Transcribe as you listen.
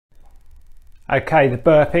Okay, the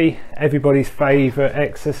burpee, everybody's favourite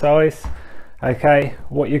exercise. Okay,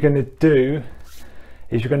 what you're going to do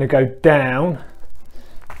is you're going to go down,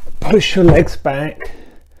 push your legs back,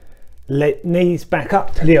 let knees back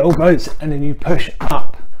up to the elbows, and then you push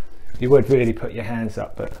up. You would really put your hands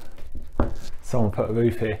up, but someone put a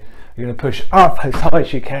roof here. You're going to push up as high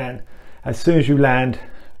as you can. As soon as you land,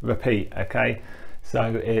 repeat. Okay,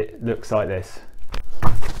 so it looks like this.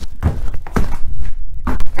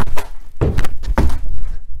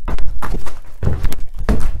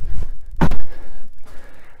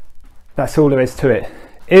 That's all there is to it.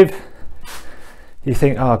 If you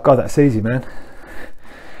think, oh god, that's easy, man,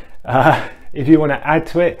 if you want to add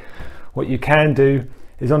to it, what you can do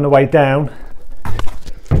is on the way down,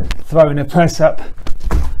 throw in a press up.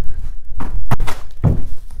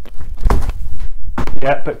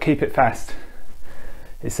 Yeah, but keep it fast.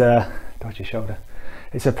 It's a dodgy shoulder.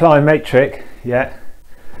 It's a plyometric, yeah.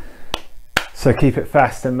 So keep it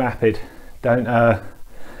fast and rapid. Don't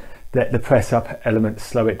let the press up element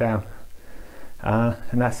slow it down.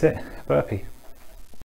 And that's it, burpee.